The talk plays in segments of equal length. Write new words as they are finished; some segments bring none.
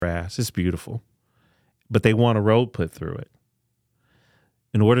last. It's beautiful. But they want a road put through it.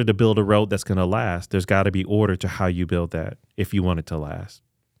 In order to build a road that's going to last, there's got to be order to how you build that if you want it to last.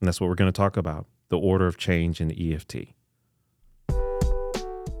 And that's what we're going to talk about, the order of change in EFT.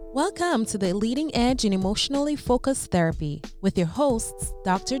 Welcome to the Leading Edge in Emotionally Focused Therapy with your hosts,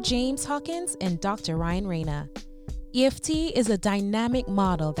 Dr. James Hawkins and Dr. Ryan Reyna. EFT is a dynamic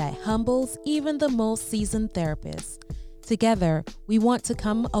model that humbles even the most seasoned therapists. Together, we want to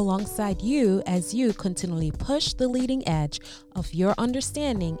come alongside you as you continually push the leading edge of your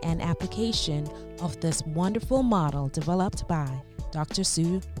understanding and application of this wonderful model developed by Dr.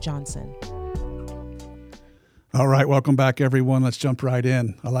 Sue Johnson. All right, welcome back, everyone. Let's jump right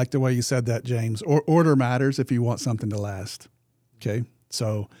in. I like the way you said that, James. Order matters if you want something to last. Okay,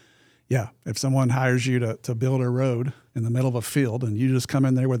 so yeah, if someone hires you to build a road in the middle of a field and you just come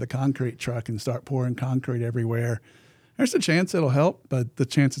in there with a concrete truck and start pouring concrete everywhere, there's a chance it'll help, but the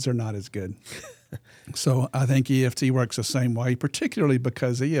chances are not as good. So I think EFT works the same way, particularly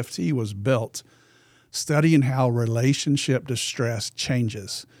because EFT was built studying how relationship distress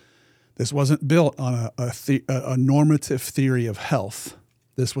changes. This wasn't built on a normative theory of health.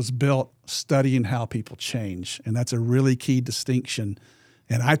 This was built studying how people change, and that's a really key distinction,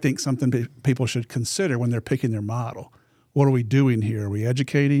 and I think something people should consider when they're picking their model. What are we doing here? Are we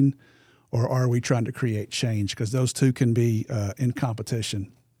educating, or are we trying to create change? Because those two can be in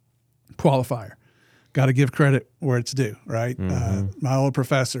competition. Qualifier. Got to give credit where it's due, right? Mm-hmm. My old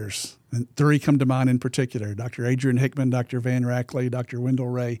professors, and three come to mind in particular, Dr. Adrian Hickman, Dr. Van Rackley, Dr. Wendell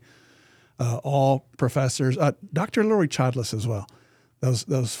Ray, all professors, Dr. Lori Childless as well.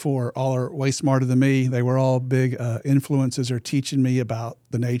 Those four all are way smarter than me. They were all big influences or teaching me about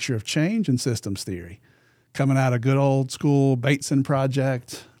the nature of change and systems theory. Coming out of good old school Bateson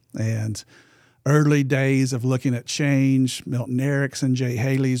Project and early days of looking at change, Milton Erickson, Jay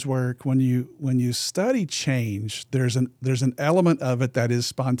Haley's work. When you study change, there's an element of it that is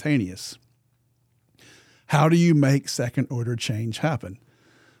spontaneous. How do you make second order change happen?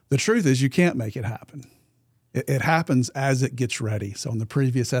 The truth is you can't make it happen. It happens as it gets ready. So in the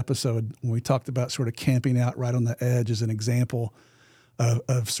previous episode, when we talked about sort of camping out right on the edge as an example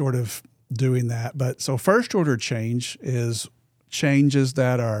of sort of doing that. But so first order change is changes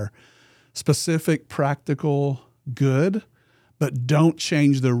that are specific, practical, good, but don't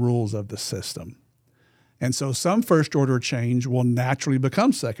change the rules of the system. And so some first order change will naturally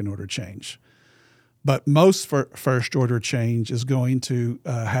become second order change. But most first order change is going to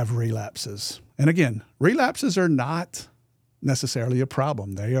have relapses. And again, relapses are not necessarily a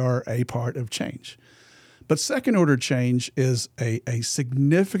problem. They are a part of change. But second order change is a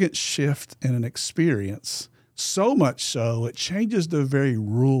significant shift in an experience, so much so it changes the very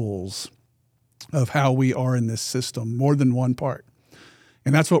rules of how we are in this system, more than one part.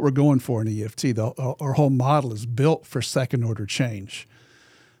 And that's what we're going for in EFT. Our whole model is built for second order change.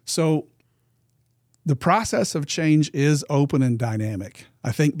 So the process of change is open and dynamic.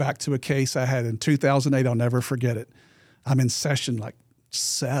 I think back to a case I had in 2008. I'll never forget it. I'm in session like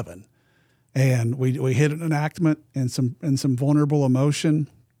 7, and we hit an enactment and some vulnerable emotion,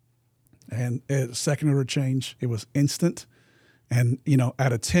 and second order change. It was instant. And,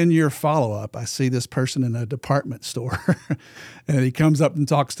 at a 10-year follow-up, I see this person in a department store and he comes up and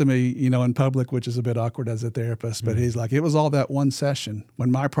talks to me, in public, which is a bit awkward as a therapist, but he's like, it was all that one session.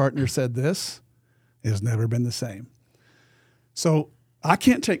 When my partner said this, it's never been the same. So I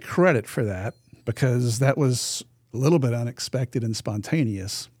can't take credit for that because that was a little bit unexpected and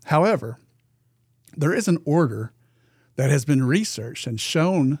spontaneous. However, there is an order that has been researched and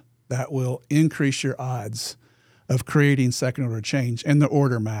shown that will increase your odds of creating second order change, and the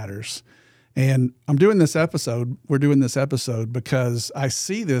order matters. And we're doing this episode because I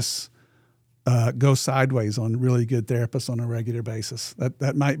see this go sideways on really good therapists on a regular basis.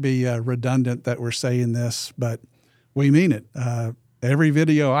 That might be redundant that we're saying this, but we mean it. Every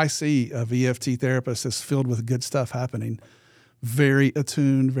video I see of EFT therapists is filled with good stuff happening. Very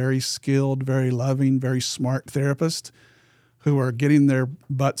attuned, very skilled, very loving, very smart therapists who are getting their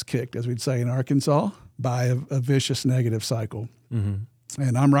butts kicked, as we'd say in Arkansas, by a vicious negative cycle. Mm-hmm.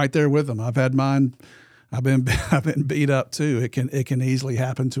 And I'm right there with them. I've had mine. I've been beat up too. It can easily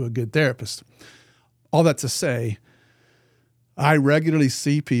happen to a good therapist. All that to say, I regularly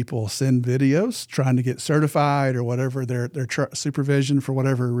see people send videos trying to get certified or whatever their supervision for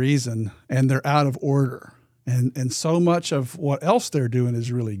whatever reason, and they're out of order. And so much of what else they're doing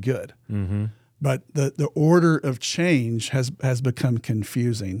is really good. Mm-hmm. But the order of change has become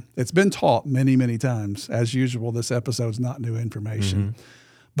confusing. It's been taught many, many times. As usual, this episode's not new information. Mm-hmm.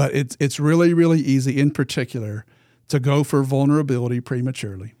 But it's really, really easy, in particular, to go for vulnerability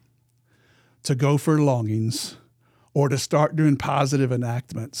prematurely. to go for longings or to start doing positive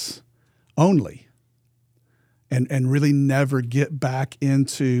enactments only and really never get back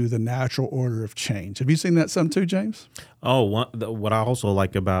into the natural order of change. Have you seen that some too, James? Oh, what I also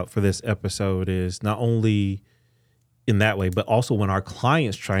like about for this episode is not only in that way, but also when our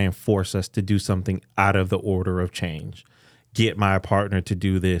clients try and force us to do something out of the order of change, get my partner to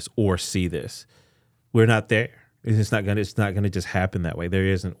do this or see this. We're not there. It's not gonna just happen that way. There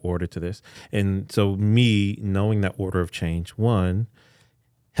is an order to this. And so me knowing that order of change, one,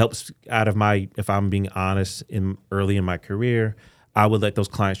 helps out of if I'm being honest, early in my career, I would let those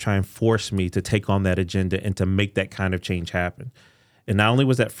clients try and force me to take on that agenda and to make that kind of change happen. And not only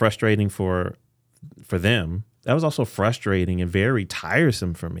was that frustrating for them, that was also frustrating and very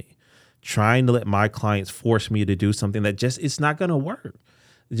tiresome for me, trying to let my clients force me to do something that it's not going to work.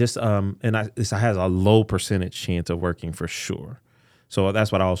 This has a low percentage chance of working for sure. So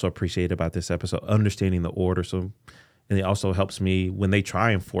that's what I also appreciate about this episode, understanding the order. And it also helps me when they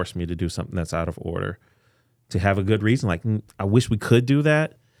try and force me to do something that's out of order to have a good reason. Like, I wish we could do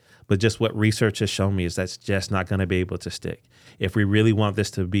that, but just what research has shown me is that's just not going to be able to stick. If we really want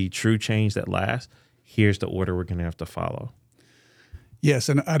this to be true change that lasts, here's the order we're going to have to follow. Yes,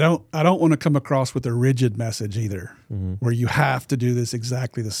 and I don't want to come across with a rigid message either, where you have to do this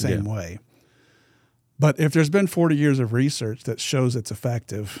exactly the same way. But if there's been 40 years of research that shows it's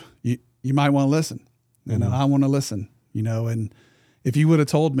effective, you might want to listen. And I want to listen, and if you would have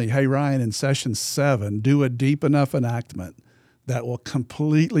told me, hey, Ryan, in session 7, do a deep enough enactment that will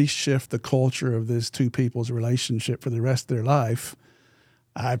completely shift the culture of these two people's relationship for the rest of their life,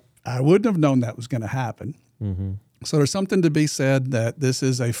 I wouldn't have known that was going to happen. Mm-hmm. So there's something to be said that this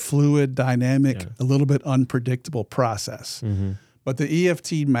is a fluid, dynamic, a little bit unpredictable process. Mm-hmm. But the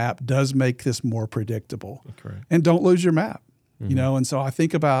EFT map does make this more predictable. Correct. And don't lose your map. And so I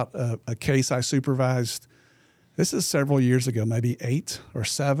think about a case I supervised. This is several years ago, maybe 8 or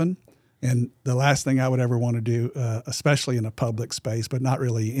 7. And the last thing I would ever want to do, especially in a public space, but not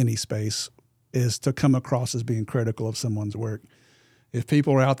really any space, is to come across as being critical of someone's work. If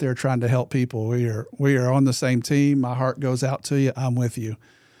people are out there trying to help people, we are on the same team. My heart goes out to you. I'm with you.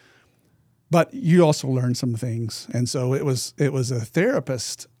 But you also learn some things. And so it was a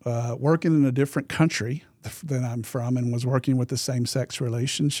therapist working in a different country than I'm from and was working with the same-sex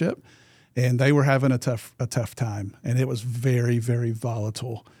relationship. And they were having a tough time. And it was very, very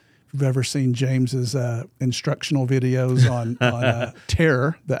volatile. If you've ever seen James's instructional videos on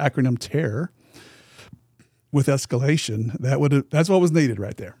TERROR, the acronym TERROR, with escalation, that's what was needed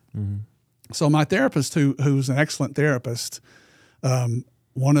right there. Mm-hmm. So my therapist, who's an excellent therapist,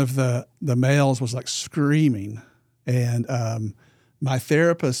 one of the males was like screaming, and my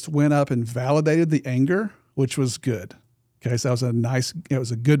therapist went up and validated the anger, which was good. Okay, so it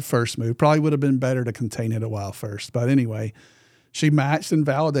was a good first move. Probably would have been better to contain it a while first, but anyway, she matched and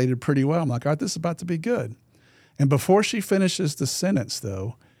validated pretty well. I'm like, all right, this is about to be good. And before she finishes the sentence,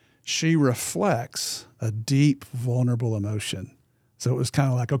 though, she reflects a deep, vulnerable emotion. So it was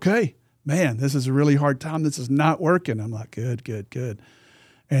kind of like, okay, man, this is a really hard time. This is not working. I'm like, good.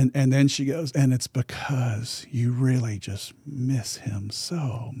 And then she goes, and it's because you really just miss him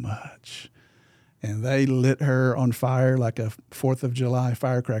so much. And they lit her on fire like a 4th of July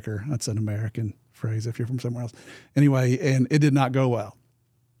firecracker. That's an American phrase if you're from somewhere else. Anyway, and it did not go well.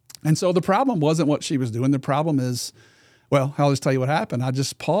 And so the problem wasn't what she was doing. The problem is, well, I'll just tell you what happened. I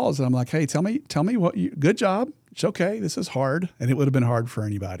just paused and I'm like, hey, tell me good job. It's okay. This is hard. And it would have been hard for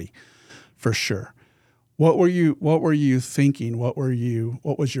anybody, for sure. What were you thinking? What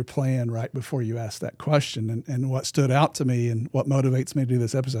was your plan right before you asked that question? And what stood out to me and what motivates me to do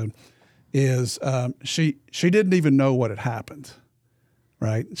this episode is she didn't even know what had happened,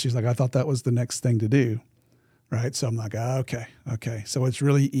 right? She's like, I thought that was the next thing to do, right? So I'm like, okay. So it's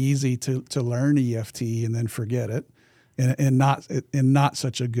really easy to learn EFT and then forget it. In not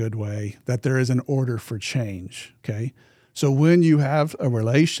such a good way, that there is an order for change, okay? So when you have a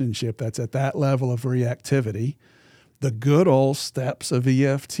relationship that's at that level of reactivity, the good old steps of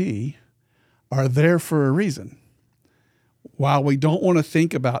EFT are there for a reason. While we don't want to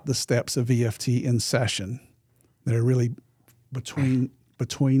think about the steps of EFT in session, they're really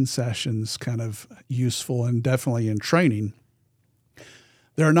between sessions kind of useful and definitely in training,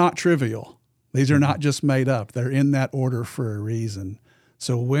 they're not trivial. These are not just made up. They're in that order for a reason.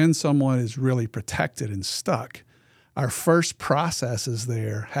 So when someone is really protected and stuck, our first processes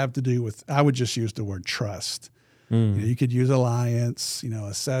there have to do with, I would just use the word trust. You could use alliance,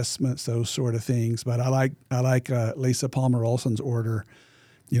 assessments, those sort of things. But I like Lisa Palmer Olson's order.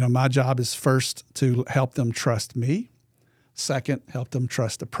 My job is first to help them trust me. Second, help them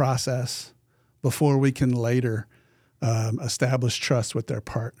trust the process. before we can later establish trust with their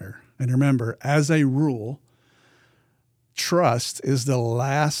partner. And remember, as a rule, trust is the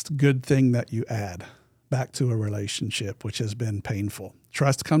last good thing that you add back to a relationship, which has been painful.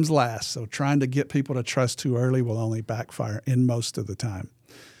 Trust comes last. So trying to get people to trust too early will only backfire in most of the time.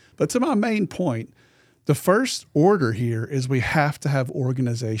 But to my main point, the first order here is we have to have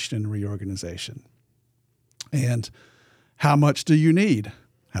organization and reorganization. And how much do you need?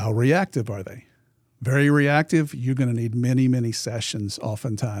 How reactive are they? Very reactive, you're going to need many, many sessions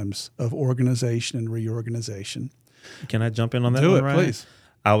oftentimes of organization and reorganization. Can I jump in on that Do one, it, Ryan? please.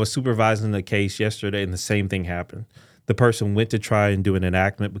 I was supervising a case yesterday, and the same thing happened. The person went to try and do an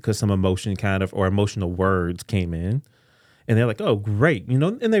enactment because some emotional words came in. And they're like, oh, great.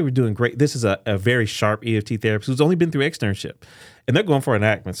 And they were doing great. This is a very sharp EFT therapist who's only been through externship. And they're going for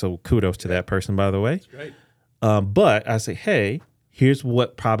enactment. So kudos to that person, by the way. That's great. But I say, hey, here's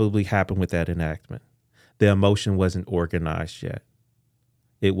what probably happened with that enactment. The emotion wasn't organized yet.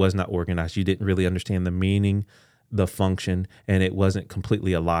 It was not organized. You didn't really understand the meaning, the function, and it wasn't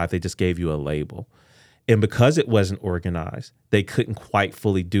completely alive. They just gave you a label. And because it wasn't organized, they couldn't quite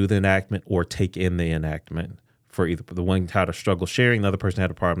fully do the enactment or take in the enactment. For either the one had a struggle sharing, the other person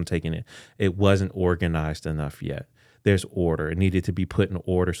had a problem taking it. It wasn't organized enough yet. There's order. It needed to be put in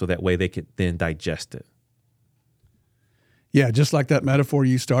order so that way they could then digest it. Yeah, just like that metaphor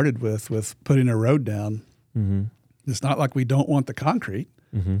you started with putting a road down. Mm-hmm. It's not like we don't want the concrete,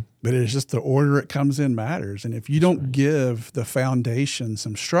 but it's just the order it comes in matters. And if you don't give the foundation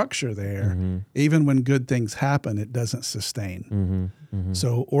some structure there, even when good things happen, it doesn't sustain.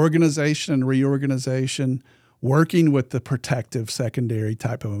 So organization and reorganization, working with the protective secondary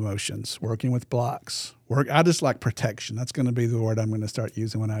type of emotions, working with blocks. I just like protection. That's going to be the word I'm going to start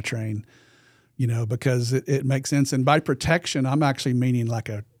using when I train, because it makes sense. And by protection, I'm actually meaning like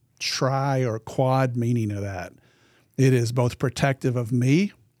a tri or quad meaning of that. It is both protective of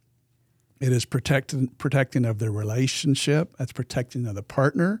me. It is protecting of the relationship. That's protecting of the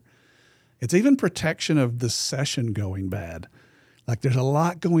partner. It's even protection of the session going bad. Like there's a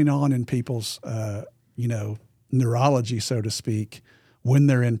lot going on in people's, neurology, so to speak, when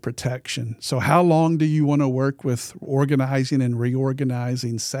they're in protection. So how long do you want to work with organizing and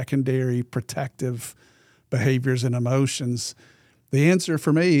reorganizing secondary protective behaviors and emotions? The answer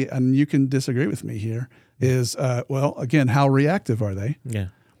for me, and you can disagree with me here, is, again, how reactive are they? Yeah.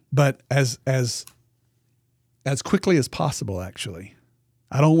 But as quickly as possible, actually.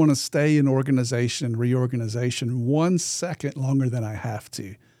 I don't want to stay in organization and reorganization 1 second longer than I have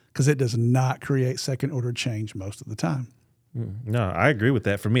to, because it does not create second order change most of the time. No, I agree with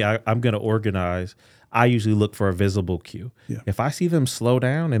that. For me, I'm going to organize. I usually look for a visible cue. Yeah. If I see them slow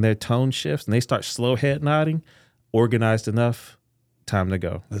down and their tone shifts and they start slow head nodding, organized enough, time to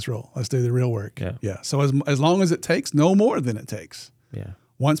go. Let's roll. Let's do the real work. Yeah. So as long as it takes, no more than it takes. Yeah.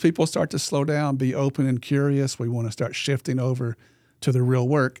 Once people start to slow down, be open and curious, we want to start shifting over to the real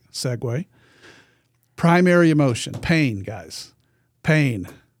work. Segue. Primary emotion, pain, guys. Pain.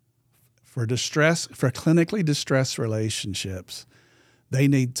 For clinically distressed relationships, they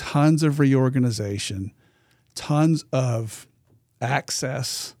need tons of reorganization, tons of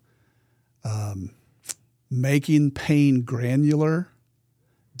access, making pain granular,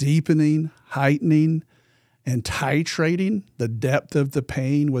 deepening, heightening, and titrating the depth of the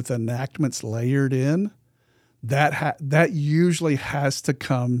pain with enactments layered in. That usually has to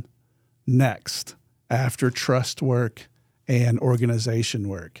come next after trust work and organization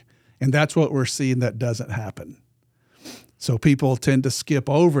work. And that's what we're seeing that doesn't happen. So people tend to skip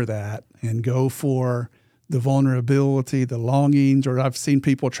over that and go for the vulnerability, the longings, or I've seen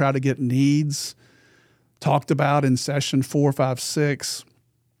people try to get needs talked about in session 4, 5, 6.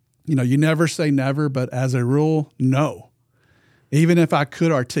 You never say never, but as a rule, no. Even if I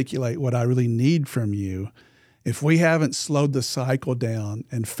could articulate what I really need from you, if we haven't slowed the cycle down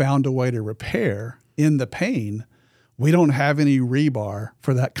and found a way to repair in the pain, we don't have any rebar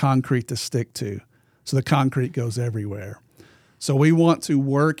for that concrete to stick to. So the concrete goes everywhere. So we want to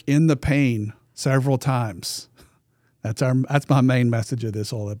work in the pain several times. That's my main message of this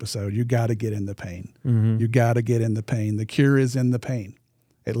whole episode. You got to get in the pain. You got to get in the pain. The cure is in the pain,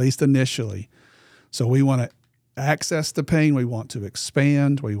 at least initially. So we want to access the pain. We want to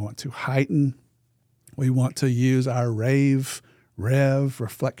expand. We want to heighten. We want to use our rev,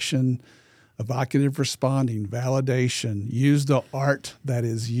 reflection, evocative responding, validation, use the art that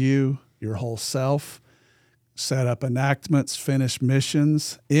is you, your whole self, set up enactments, finish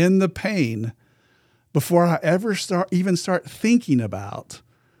missions in the pain before I ever start thinking about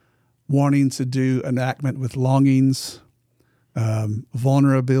wanting to do enactment with longings,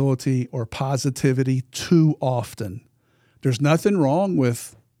 vulnerability or positivity too often. There's nothing wrong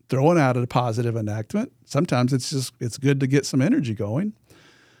with throwing out a positive enactment. Sometimes it's good to get some energy going.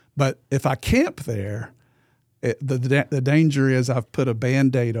 But if I camp there, the danger is I've put a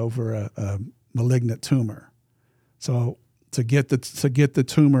Band-Aid over a malignant tumor. So to get the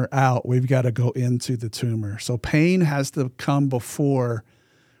tumor out, we've got to go into the tumor. So pain has to come before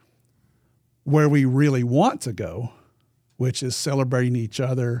where we really want to go, which is celebrating each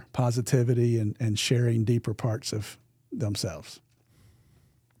other, positivity, and sharing deeper parts of themselves.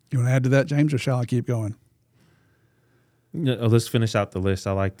 You want to add to that, James, or shall I keep going? Let's finish out the list.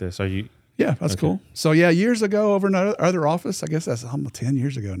 I like this. Are you? Yeah, that's okay. Cool. So yeah, years ago over in other office, I guess that's almost 10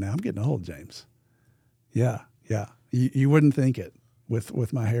 years ago now. I'm getting old, James. Yeah. You wouldn't think it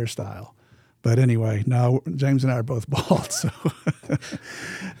with my hairstyle. But anyway, no, James and I are both bald. So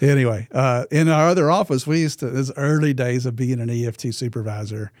anyway, in our other office, we used to, this early days of being an EFT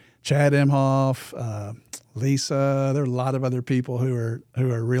supervisor, Chad Emhoff, Lisa, there are a lot of other people who are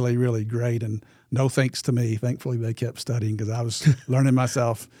really, really great. And no thanks to me. Thankfully, they kept studying because I was learning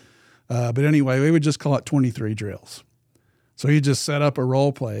myself. But anyway, we would just call it 23 drills. So you just set up a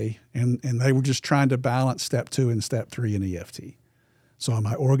role play, and they were just trying to balance step 2 and step 3 in EFT. So am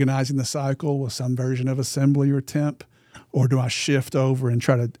I organizing the cycle with some version of assembly or temp, or do I shift over and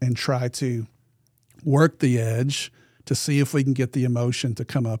try to work the edge to see if we can get the emotion to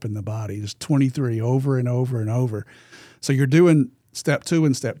come up in the body? Just 23 over and over and over. So you're doing step 2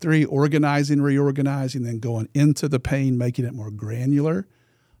 and step 3, organizing, reorganizing, then going into the pain, making it more granular,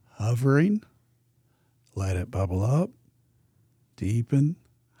 hovering, let it bubble up, deepen,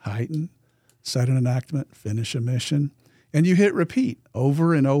 heighten, set an enactment, finish a mission. And you hit repeat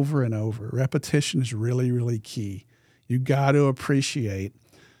over and over and over. Repetition is really, really key. You got to appreciate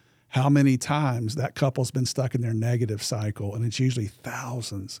how many times that couple's been stuck in their negative cycle, and it's usually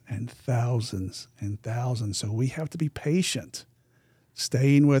thousands and thousands and thousands. So we have to be patient,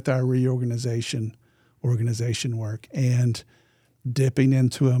 staying with our organization work, and dipping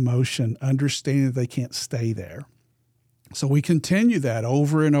into emotion, understanding that they can't stay there. So we continue that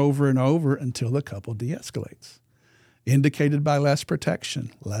over and over and over until the couple de-escalates, indicated by less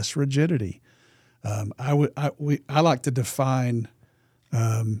protection, less rigidity. I like to define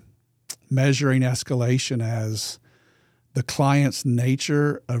measuring escalation as the client's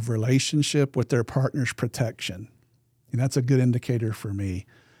nature of relationship with their partner's protection. And that's a good indicator for me.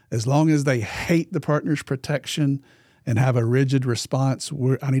 As long as they hate the partner's protection and have a rigid response,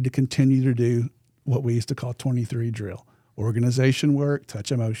 I need to continue to do what we used to call 23 drill. Organization work,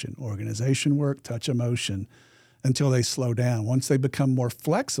 touch emotion. Organization work, touch emotion, until they slow down. Once they become more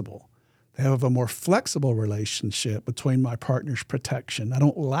flexible, they have a more flexible relationship between my partner's protection. I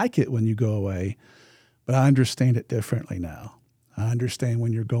don't like it when you go away, but I understand it differently now. I understand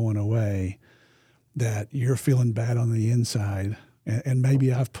when you're going away that you're feeling bad on the inside, and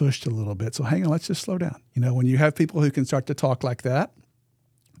maybe I've pushed a little bit. So hang on, let's just slow down. You know, when you have people who can start to talk like that,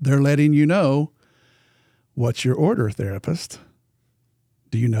 they're letting you know, what's your order, therapist?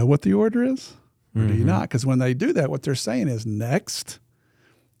 Do you know what the order is? Or do you not? Because when they do that, what they're saying is next.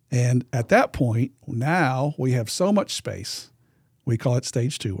 And at that point, now we have so much space. We call it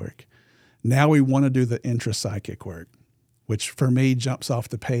stage 2 work. Now we want to do the intrapsychic work, which for me jumps off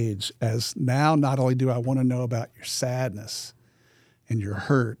the page as now not only do I want to know about your sadness and your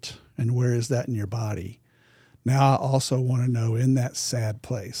hurt and where is that in your body, now I also want to know in that sad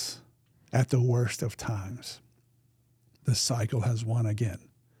place, at the worst of times, the cycle has won again.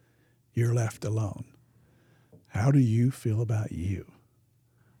 You're left alone. How do you feel about you?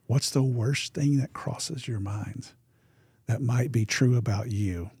 What's the worst thing that crosses your mind that might be true about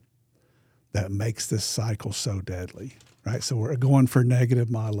you that makes this cycle so deadly, right? So we're going for negative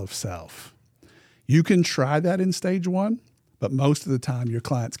model of self. You can try that in stage 1, but most of the time your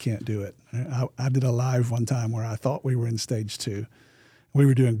clients can't do it. I did a live one time where I thought we were in stage 2. We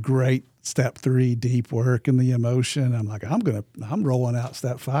were doing great step 3 deep work in the emotion. I'm like, I'm rolling out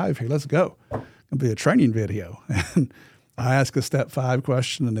step 5 here. Let's go. It'll be a training video. And I asked a step 5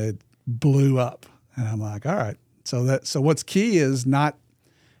 question and it blew up. And I'm like, all right. So what's key is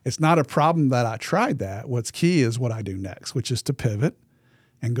it's not a problem that I tried that. What's key is what I do next, which is to pivot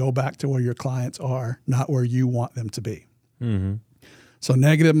and go back to where your clients are, not where you want them to be. Mm-hmm. So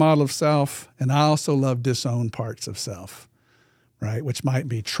negative model of self. And I also love disowned parts of self, right? Which might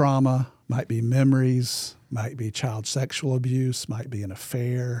be trauma, might be memories, might be child sexual abuse, might be an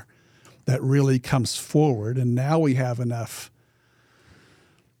affair that really comes forward. And now we have enough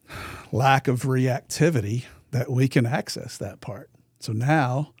lack of reactivity that we can access that part. So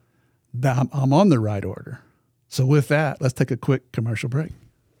now I'm on the right order. So with that, let's take a quick commercial break.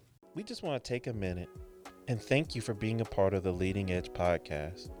 We just want to take a minute and thank you for being a part of the Leading Edge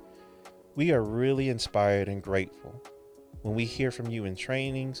podcast. We are really inspired and grateful when we hear from you in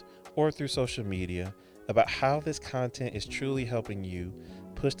trainings or through social media about how this content is truly helping you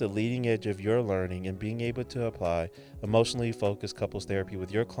push the leading edge of your learning and being able to apply emotionally focused couples therapy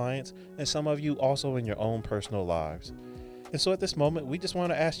with your clients and some of you also in your own personal lives. And so at this moment, we just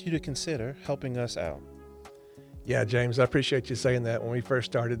want to ask you to consider helping us out. Yeah, James, I appreciate you saying that. When we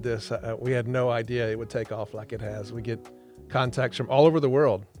first started this, we had no idea it would take off like it has. We get contacts from all over the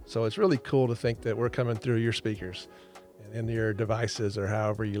world. So it's really cool to think that we're coming through your speakers and in your devices or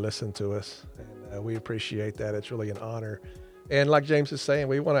however you listen to us. And we appreciate that. It's really an honor. And like James is saying,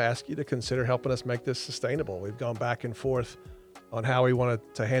 we want to ask you to consider helping us make this sustainable. We've gone back and forth on how we want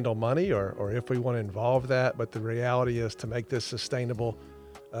to handle money or if we want to involve that. But the reality is to make this sustainable,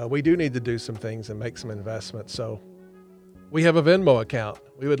 we do need to do some things and make some investments. So we have a Venmo account.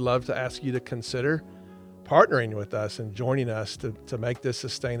 We would love to ask you to consider partnering with us and joining us to make this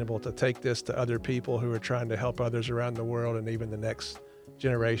sustainable, to take this to other people who are trying to help others around the world and even the next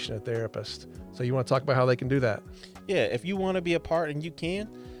generation of therapists. So you want to talk about how they can do that? Yeah, if you want to be a part and you can,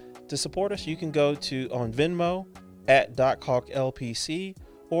 to support us, you can go to on Venmo at DocHawkLPC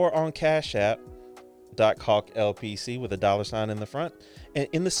or on Cash App, DocHawkLPC with a $sign in the front. And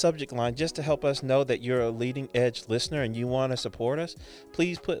in the subject line, just to help us know that you're a Leading Edge listener and you want to support us,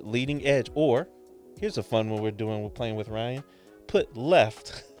 please put Leading Edge, or here's a fun one we're playing with Ryan, put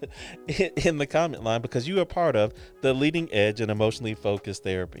left in the comment line because you are part of the Leading Edge and emotionally focused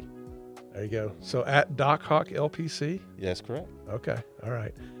therapy. There you go. So at DocHawkLPC? Yes, correct. Okay. All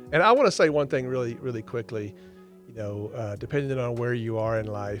right. And I want to say one thing really, really quickly. Depending on where you are in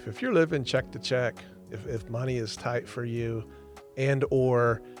life, if you're living check to check, if money is tight for you, and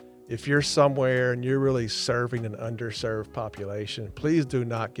or if you're somewhere and you're really serving an underserved population, please do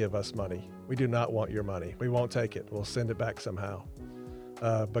not give us money. We do not want your money. We won't take it. We'll send it back somehow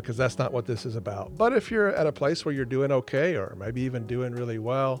because that's not what this is about. But if you're at a place where you're doing okay or maybe even doing really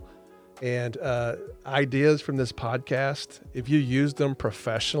well, and ideas from this podcast, if you use them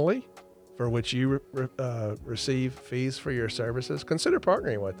professionally, for which you receive fees for your services, consider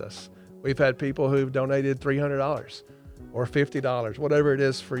partnering with us. We've had people who've donated $300 or $50, whatever it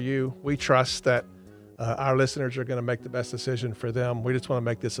is for you. We trust that our listeners are going to make the best decision for them. We just want to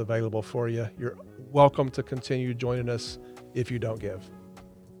make this available for you. You're welcome to continue joining us if you don't give.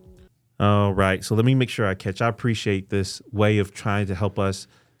 All right. So let me make sure I catch. I appreciate this way of trying to help us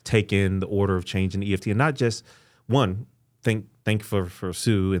take in the order of change in EFT and not just one. Thank for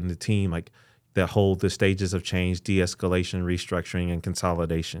Sue and the team, like that hold the stages of change, de-escalation, restructuring, and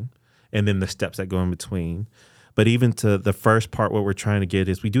consolidation, and then the steps that go in between. But even to the first part, what we're trying to get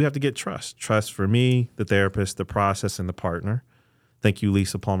is we do have to get trust. Trust for me, the therapist, the process, and the partner. Thank you,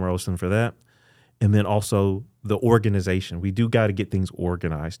 Lisa Palmer-Olsen, for that. And then also the organization. We do got to get things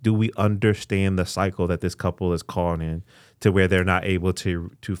organized. Do we understand the cycle that this couple is caught in to where they're not able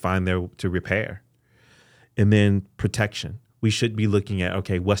to repair? And then protection. We should be looking at,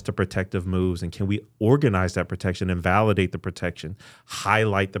 okay, what's the protective moves and can we organize that protection and validate the protection,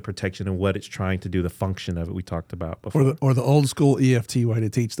 highlight the protection and what it's trying to do, the function of it we talked about before. Or the old school EFT way to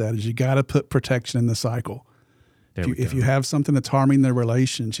teach that is you got to put protection in the cycle. If you have something that's harming their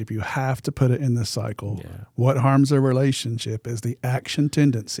relationship, you have to put it in the cycle. Yeah. What harms their relationship is the action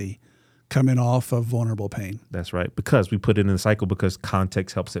tendency coming off of vulnerable pain. That's right. Because we put it in the cycle because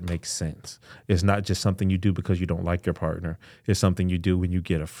context helps it make sense. It's not just something you do because you don't like your partner. It's something you do when you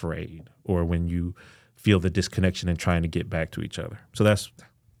get afraid or when you feel the disconnection and trying to get back to each other. So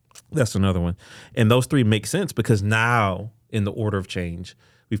that's another one. And those three make sense because now in the order of change,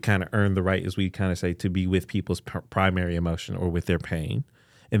 we've kind of earned the right, as we kind of say, to be with people's primary emotion or with their pain.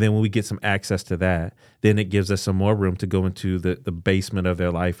 And then when we get some access to that, then it gives us some more room to go into the basement of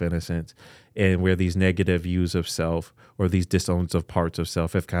their life, in a sense, and where these negative views of self or these disowns of parts of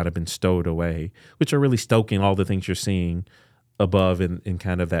self have kind of been stowed away, which are really stoking all the things you're seeing above in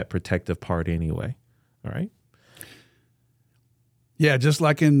kind of that protective part anyway. All right? Yeah, just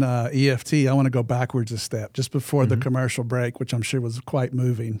like in EFT, I want to go backwards a step just before the commercial break, which I'm sure was quite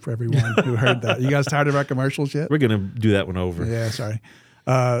moving for everyone who heard that. You guys tired of our commercials yet? We're going to do that one over. Yeah, sorry.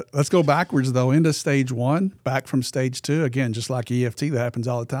 Let's go backwards, though, into stage one, back from stage two. Again, just like EFT, that happens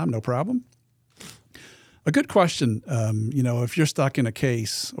all the time, no problem. A good question, if you're stuck in a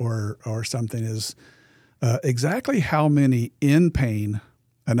case or something is exactly how many in-pain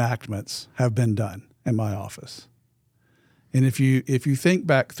enactments have been done in my office? And if you think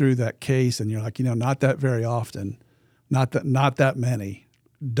back through that case and you're like, not that very often, not that many,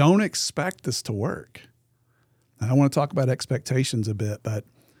 don't expect this to work. And I want to talk about expectations a bit, but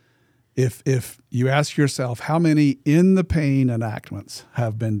if you ask yourself how many in the pain enactments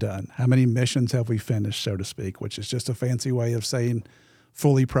have been done, how many missions have we finished, so to speak, which is just a fancy way of saying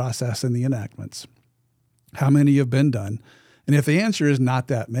fully processing the enactments, how many have been done? And if the answer is not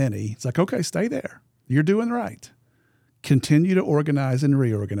that many, it's like, okay, stay there. You're doing right. Continue to organize and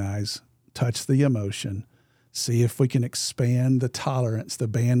reorganize, touch the emotion, see if we can expand the tolerance, the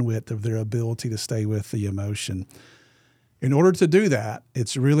bandwidth of their ability to stay with the emotion. In order to do that,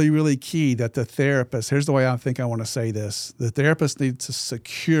 it's really, really key that the therapist, here's the way I think I want to say this, the therapist needs to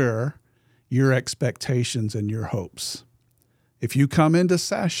secure your expectations and your hopes. If you come into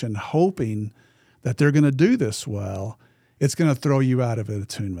session hoping that they're going to do this well, it's going to throw you out of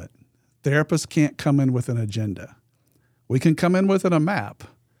attunement. Therapists can't come in with an agenda. We can come in with a map,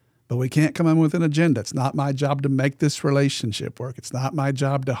 but we can't come in with an agenda. It's not my job to make this relationship work. It's not my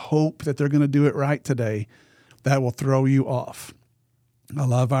job to hope that they're going to do it right today. That will throw you off. I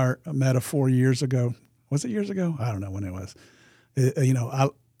love our metaphor years ago. Was it years ago? I don't know when it was.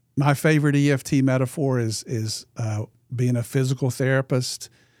 My favorite EFT metaphor is being a physical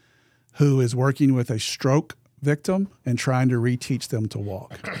therapist who is working with a stroke victim and trying to reteach them to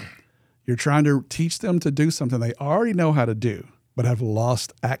walk. You're trying to teach them to do something they already know how to do, but have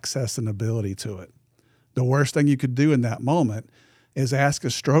lost access and ability to it. The worst thing you could do in that moment is ask a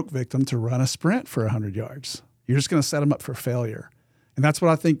stroke victim to run a sprint for 100 yards. You're just going to set them up for failure. And that's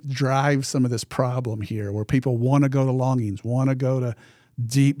what I think drives some of this problem here, where people want to go to longings, want to go to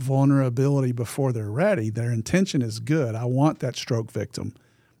deep vulnerability before they're ready. Their intention is good. I want that stroke victim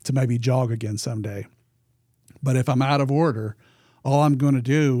to maybe jog again someday. But if I'm out of order, all I'm going to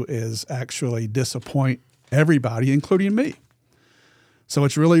do is actually disappoint everybody, including me. So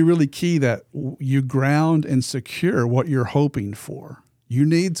it's really, really key that you ground and secure what you're hoping for. You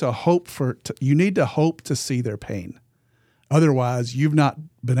need to hope to see their pain. Otherwise, you've not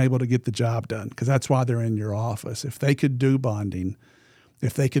been able to get the job done, because that's why they're in your office. If they could do bonding,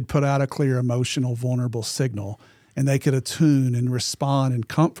 if they could put out a clear, emotional, vulnerable signal, and they could attune and respond and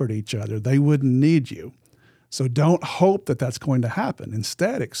comfort each other, they wouldn't need you. So don't hope that that's going to happen.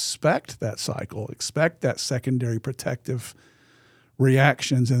 Instead, expect that cycle, expect that secondary protective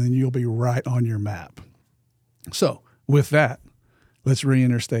reactions, and then you'll be right on your map. So with that, let's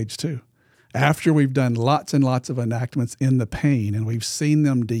re-enter stage 2. After we've done lots and lots of enactments in the pain and we've seen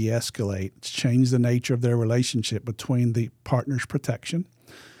them de-escalate, change the nature of their relationship between the partner's protection,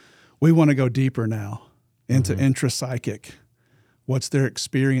 we want to go deeper now into intrapsychic. What's their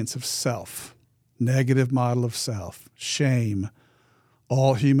experience of self? Negative model of self, shame.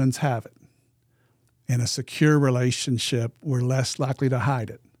 All humans have it. In a secure relationship, we're less likely to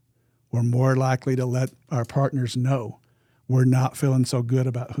hide it. We're more likely to let our partners know we're not feeling so good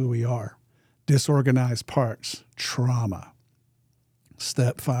about who we are. Disorganized parts, trauma.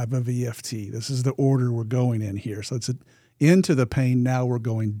 Step 5 of EFT. This is the order we're going in here. So it's into the pain. Now we're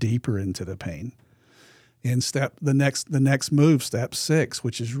going deeper into the pain. In the next move, step 6,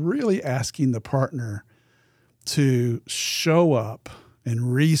 which is really asking the partner to show up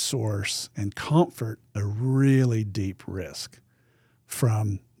and resource and comfort a really deep risk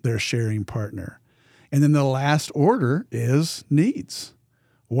from their sharing partner. And then the last order is needs.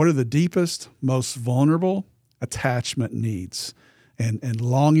 What are the deepest, most vulnerable attachment needs? And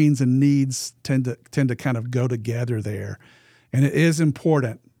longings and needs tend to kind of go together there. And it is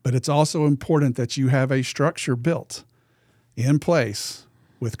important, but it's also important that you have a structure built in place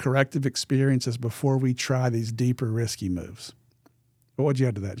with corrective experiences before we try these deeper, risky moves. What would you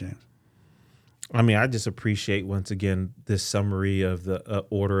add to that, James? I mean, I just appreciate, once again, this summary of the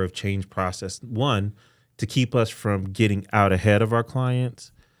order of change process. One, to keep us from getting out ahead of our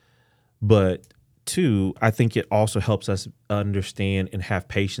clients. But two, I think it also helps us understand and have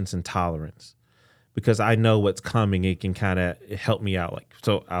patience and tolerance, because I know what's coming. It can kind of help me out.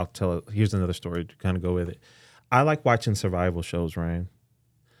 So I'll tell it. Here's another story to kind of go with it. I like watching survival shows, Ryan.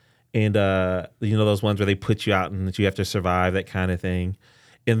 And, those ones where they put you out and that you have to survive, that kind of thing.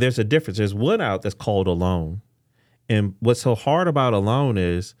 And there's a difference. There's one out that's called Alone. And what's so hard about Alone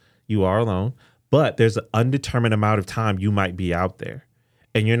is you are alone, but there's an undetermined amount of time you might be out there.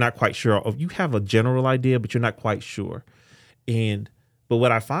 And you're not quite sure. You have a general idea, but you're not quite sure. But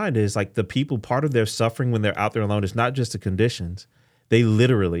what I find is, like, the people, part of their suffering when they're out there alone is not just the conditions. They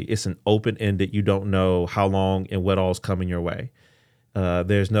literally, it's an open-ended, you don't know how long and what all's coming your way.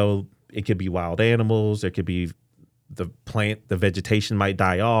 It could be wild animals. There could be the vegetation might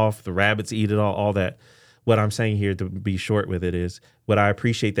die off. The rabbits eat it all that. What I'm saying here, to be short with it, is what I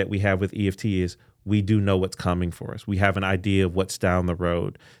appreciate that we have with EFT is we do know what's coming for us. We have an idea of what's down the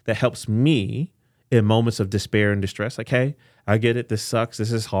road that helps me in moments of despair and distress, like, hey, I get it. This sucks.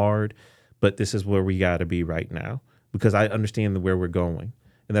 This is hard, but this is where we got to be right now because I understand where we're going.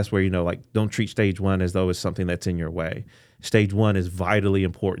 And that's where, like, don't treat stage 1 as though it's something that's in your way. Stage 1 is vitally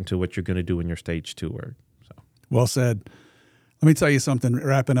important to what you're going to do in your stage 2 work. So, well said. Let me tell you something,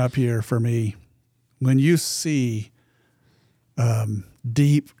 wrapping up here for me. When you see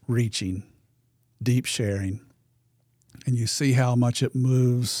deep reaching, deep sharing, and you see how much it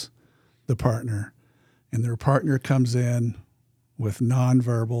moves the partner, and their partner comes in with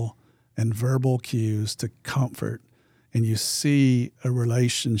nonverbal and verbal cues to comfort, and you see a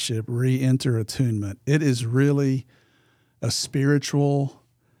relationship re-enter attunement, it is really a spiritual,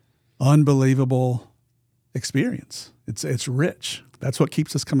 unbelievable experience. It's rich. That's what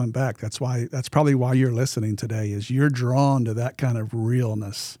keeps us coming back. That's probably why you're listening today, is you're drawn to that kind of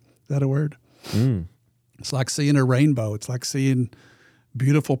realness. Is that a word? mm. It's like seeing a rainbow. It's like seeing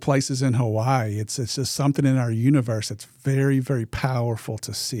beautiful places in Hawaii. It's just something in our universe that's very, very powerful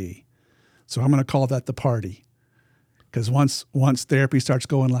to see. So I'm going to call that the party. Because once therapy starts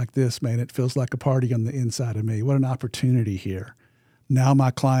going like this, man, it feels like a party on the inside of me. What an opportunity here. Now my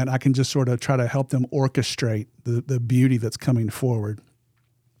client, I can just sort of try to help them orchestrate the beauty that's coming forward.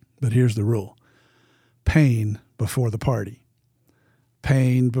 But here's the rule. Pain before the party.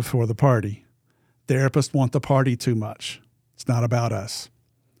 Pain before the party. Therapists want the party too much. It's not about us.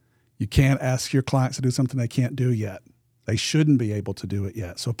 You can't ask your clients to do something they can't do yet. They shouldn't be able to do it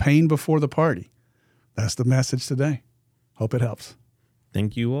yet. So pain before the party. That's the message today. Hope it helps.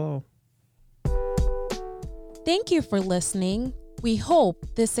 Thank you all. Thank you for listening. We hope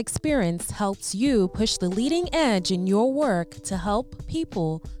this experience helps you push the leading edge in your work to help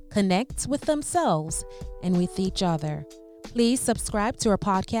people connect with themselves and with each other. Please subscribe to our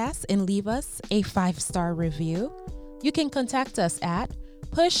podcast and leave us a 5-star review. You can contact us at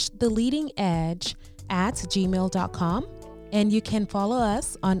pushtheleadingedge@gmail.com, and you can follow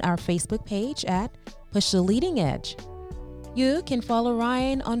us on our Facebook page at Push the Leading Edge. You can follow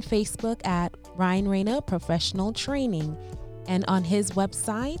Ryan on Facebook at Ryan Reyna Professional Training and on his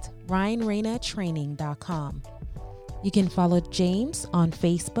website, ryanreynatraining.com. You can follow James on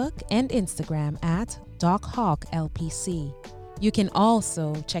Facebook and Instagram at DocHawkLPC. You can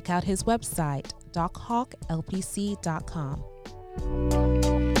also check out his website,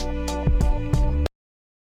 DocHawkLPC.com.